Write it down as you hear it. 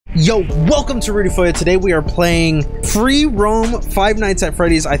Yo, welcome to RUDYFOYA. Today we are playing Free Roam Five Nights at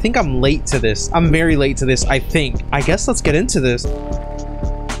Freddy's. I think I'm late to this. I'm very late to this, I think. I guess let's get into this.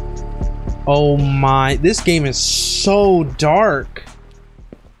 Oh my, this game is so dark.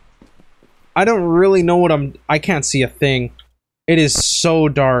 I don't really know what I can't see a thing. It is so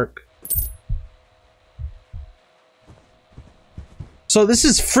dark. So this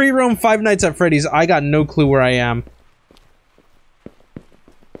is Free Roam Five Nights at Freddy's. I got no clue where I am.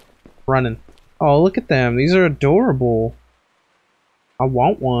 Running. Oh, look at them. These are adorable. I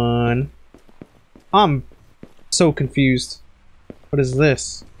want one. I'm so confused. What is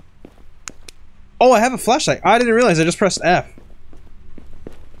this? Oh, I have a flashlight. I didn't realize I just pressed F.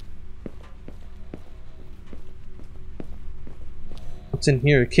 What's in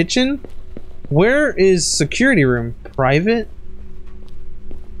here? Kitchen? Where is security room? Private?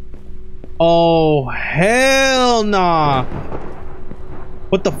 Oh, hell nah.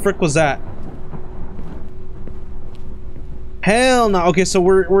 What the frick was that? Hell no. Okay, so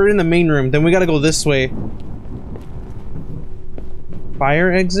we're in the main room. Then we gotta go this way.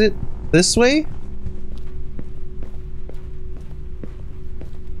 Fire exit? This way?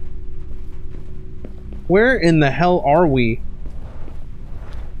 Where in the hell are we?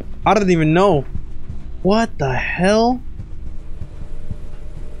 I don't even know. What the hell?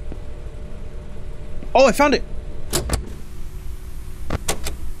 Oh, I found it!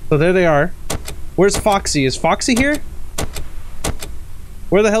 So there they are. Where's Foxy? Is Foxy here?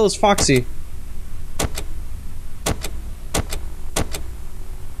 Where the hell is Foxy?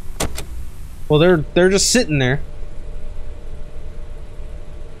 Well, they're just sitting there.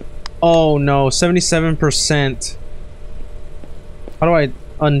 Oh no, 77%. How do I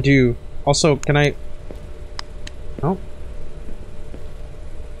undo? Also, can I? No.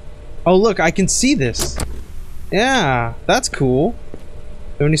 Oh look, I can see this. Yeah, that's cool.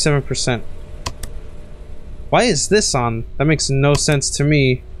 77%. Why is this on? That makes no sense to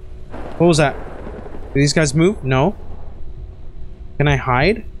me. What was that? Do these guys move? No. Can I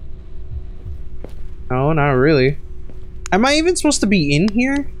hide? No, not really. Am I even supposed to be in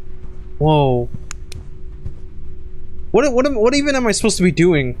here? Whoa. What even am I supposed to be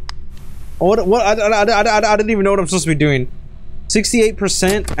doing? What I didn't even know what I'm supposed to be doing.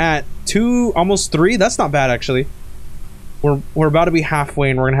 68% at 2, almost 3. That's not bad actually. We're about to be halfway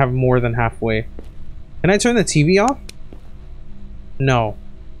and we're gonna have more than halfway. Can I turn the TV off? No.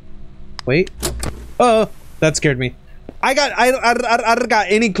 Wait. Oh, that scared me. I don't got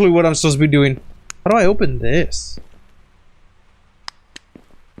any clue what I'm supposed to be doing. How do I open this?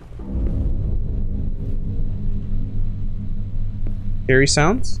 Scary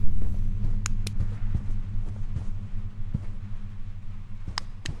sounds?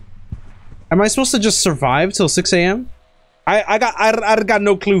 Am I supposed to just survive till 6 a.m.? I got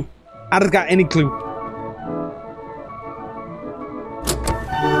no clue. I don't got any clue.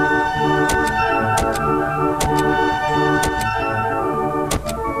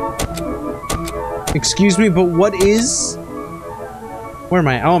 Excuse me, but what is? Where am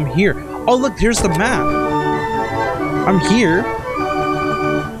I? Oh, I'm here. Oh, look, here's the map. I'm here.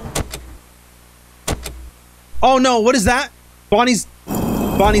 Oh no, what is that? Bonnie's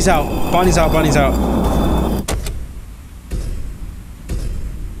out. Bonnie's out. Bonnie's out.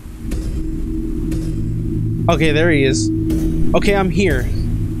 Okay, there he is. Okay, I'm here.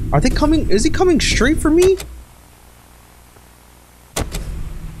 Are they coming? Is he coming straight for me?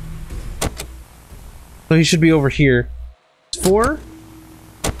 So he should be over here. 4?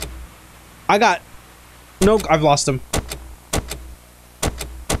 I got... No, I've lost him.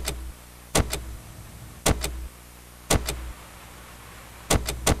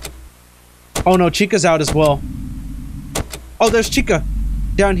 Oh no, Chica's out as well. Oh, there's Chica.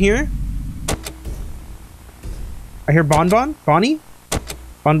 Down here. I hear Bonbon? Bonnie?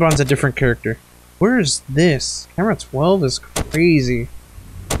 Bonbon's a different character. Where is this? Camera 12 is crazy.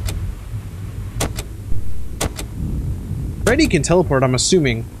 Freddy can teleport, I'm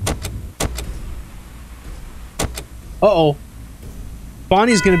assuming. Uh-oh.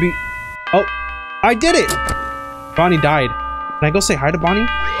 Bonnie's gonna be... Oh, I did it! Bonnie died. Can I go say hi to Bonnie?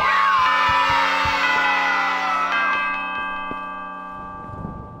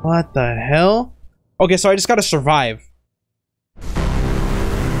 What the hell? Okay, so I just gotta survive.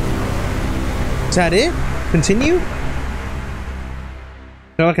 Is that it? Continue? Is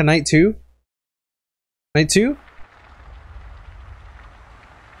there like a night 2? Night 2?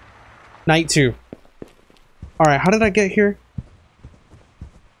 Night 2. Alright, how did I get here?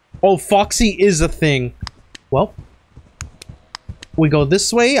 Oh, Foxy is a thing. Well. We go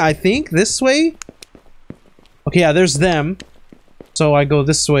this way, I think. This way? Okay, yeah, there's them. So I go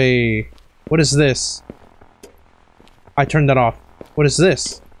this way. What is this? I turned that off. What is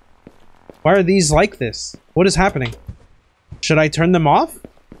this? Why are these like this? What is happening? Should I turn them off?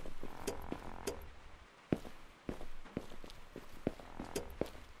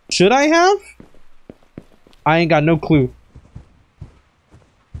 Should I have? I ain't got no clue. Is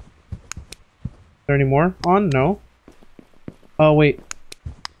there any more on? No. Oh, wait.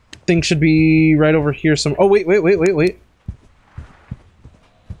 Thing should be right over here some— oh, wait.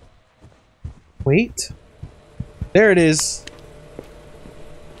 Wait. There it is.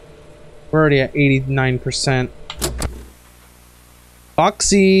 We're already at 89%.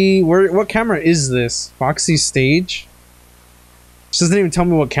 Foxy, what camera is this? Foxy stage? This doesn't even tell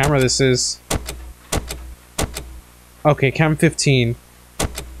me what camera this is. Okay, cam 15.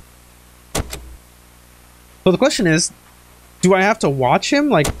 So the question is, do I have to watch him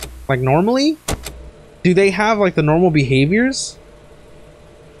like normally? Do they have like the normal behaviors?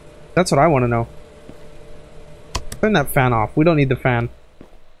 That's what I want to know. Turn that fan off. We don't need the fan.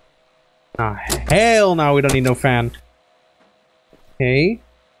 Ah, hell no, we don't need no fan. Okay.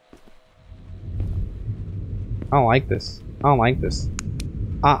 I don't like this. I don't like this.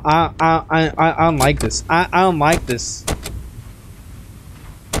 I don't like this. I don't like this.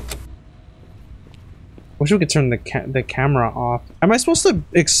 Wish we could turn the camera off. Am I supposed to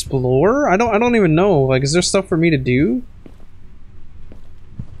explore? I don't even know. Like, is there stuff for me to do?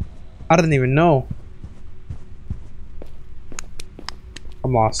 I don't even know.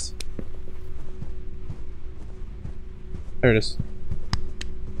 I'm lost. There it is.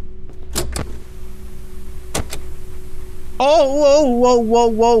 Oh,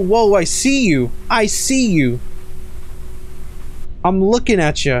 whoa, I see you. I see you. I'm looking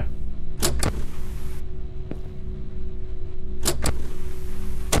at you.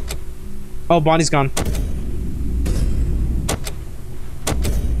 Oh, Bonnie's gone.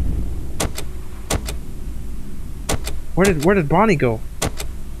 Where did Bonnie go?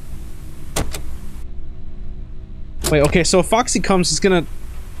 Wait, okay, so if Foxy comes, he's gonna...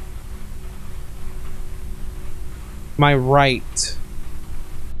 my right.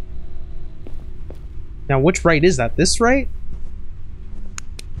 Now, which right is that? This right?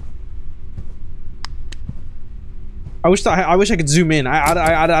 I wish I could zoom in.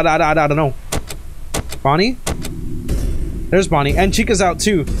 I don't know. Bonnie? There's Bonnie. And Chica's out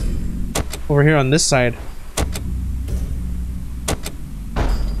too. Over here on this side.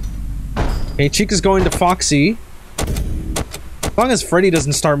 Okay, Chica's going to Foxy. As long as Freddy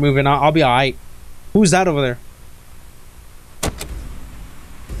doesn't start moving, I'll be alright. Who's that over there?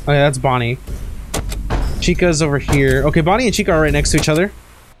 Okay, that's Bonnie. Chica's over here. Okay, Bonnie and Chica are right next to each other.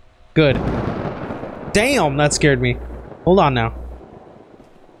 Good. Damn, that scared me. Hold on now.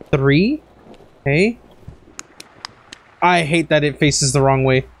 3. Okay. I hate that it faces the wrong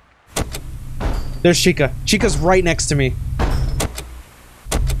way. There's Chica. Chica's right next to me.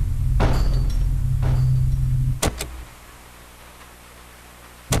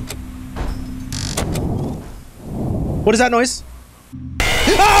 What is that noise?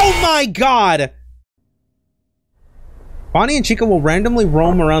 Oh my god! Bonnie and Chica will randomly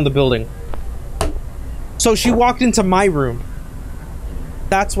roam around the building. So she walked into my room.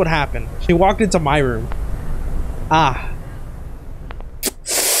 That's what happened. She walked into my room. Ah.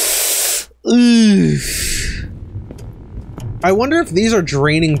 Oof. I wonder if these are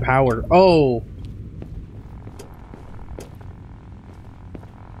draining power. Oh.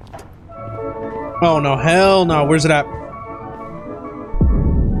 Oh no, hell no. Where's it at?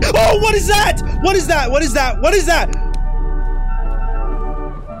 Oh, what is that? What is that? What is that? What is that?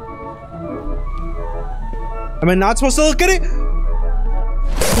 Am I not supposed to look at it?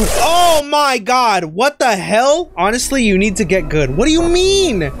 Oh my god, what the hell? Honestly, you need to get good. What do you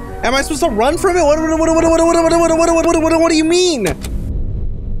mean? Am I supposed to run from it? What do you mean?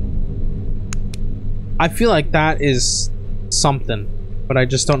 I feel like that is something, but I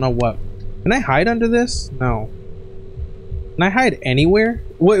just don't know what. Can I hide under this? No. Can I hide anywhere?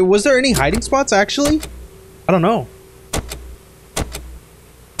 Wait, was there any hiding spots actually? I don't know.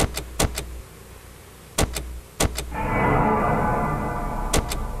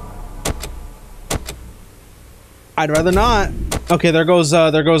 I'd rather not. Okay, there goes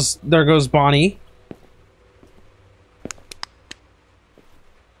Bonnie.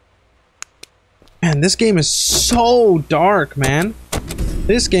 Man, this game is so dark, man.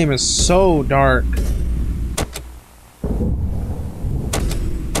 This game is so dark.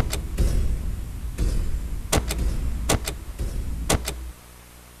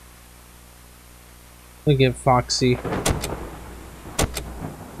 Look at Foxy.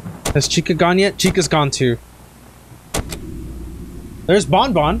 Has Chica gone yet? Chica's gone too.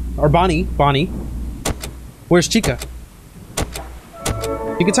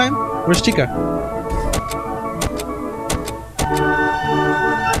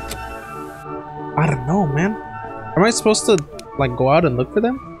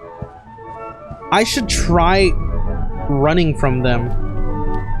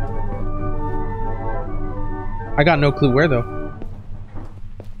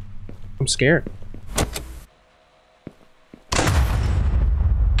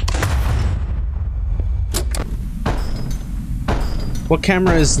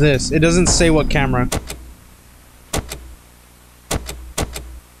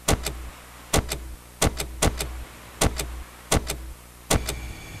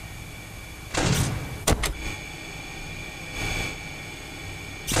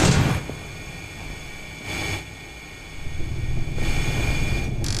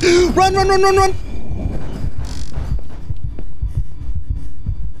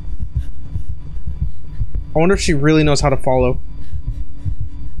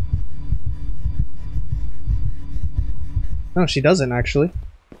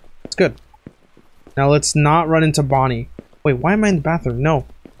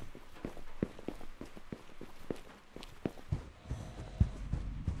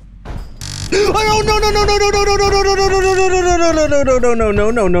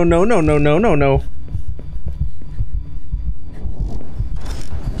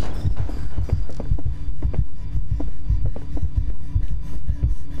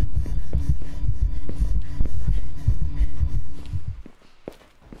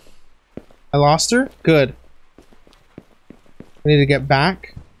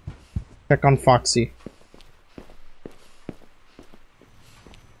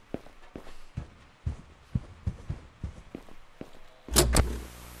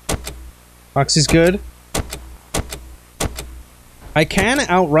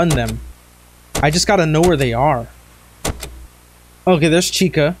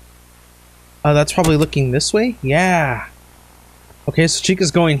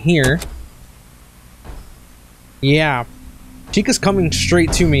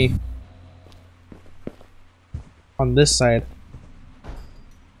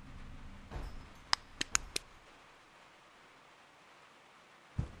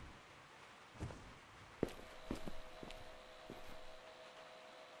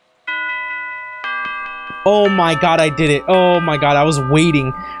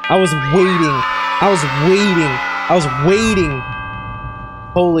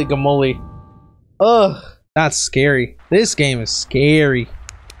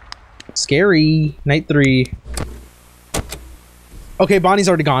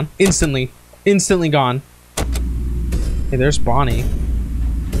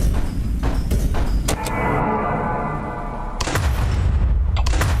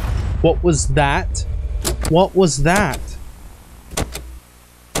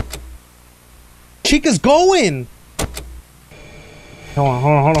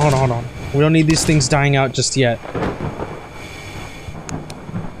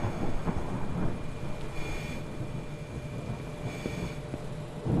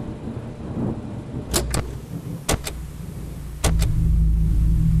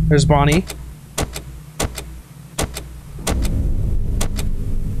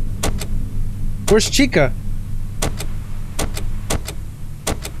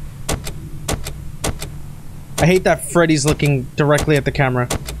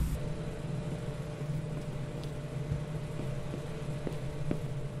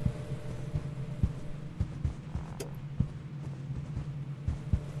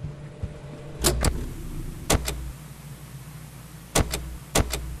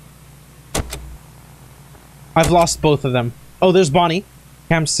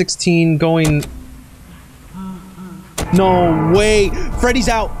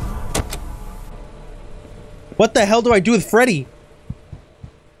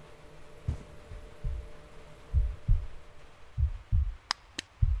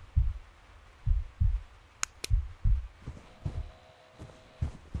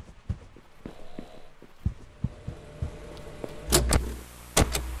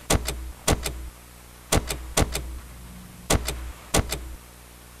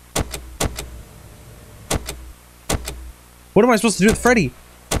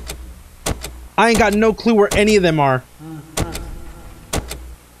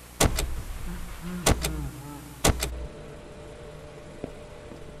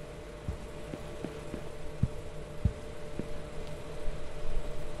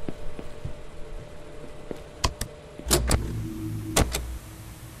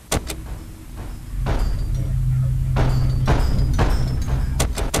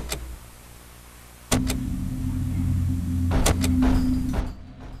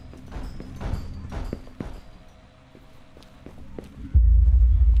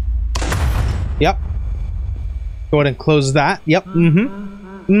 Yep. Go ahead and close that. Yep.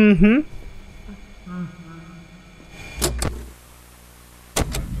 Mm-hmm. Mm-hmm.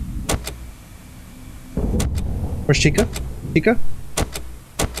 Where's Chica? Chica?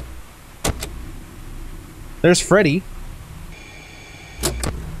 There's Freddy.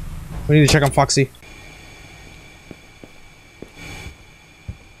 We need to check on Foxy.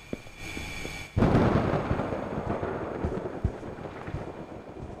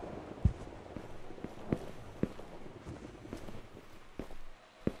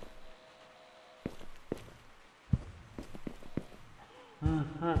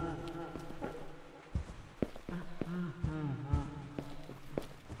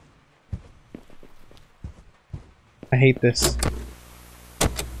 I hate this.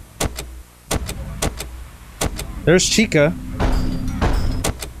 There's Chica.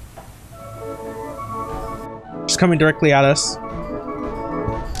 She's coming directly at us. No,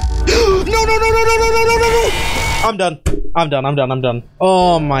 no, no, no, no, no, no, no, no, no! I'm done. I'm done. I'm done. I'm done.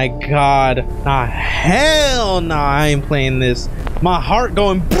 Oh my god. Nah, hell nah, I ain't playing this. My heart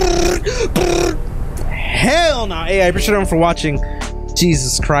going. Hell nah. Hey, I appreciate everyone for watching.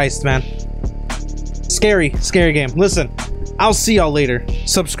 Jesus Christ, man. Scary game. Listen, I'll see y'all later.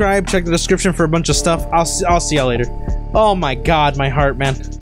 Subscribe, check the description for a bunch of stuff. I'll see y'all later. Oh my god, my heart, man.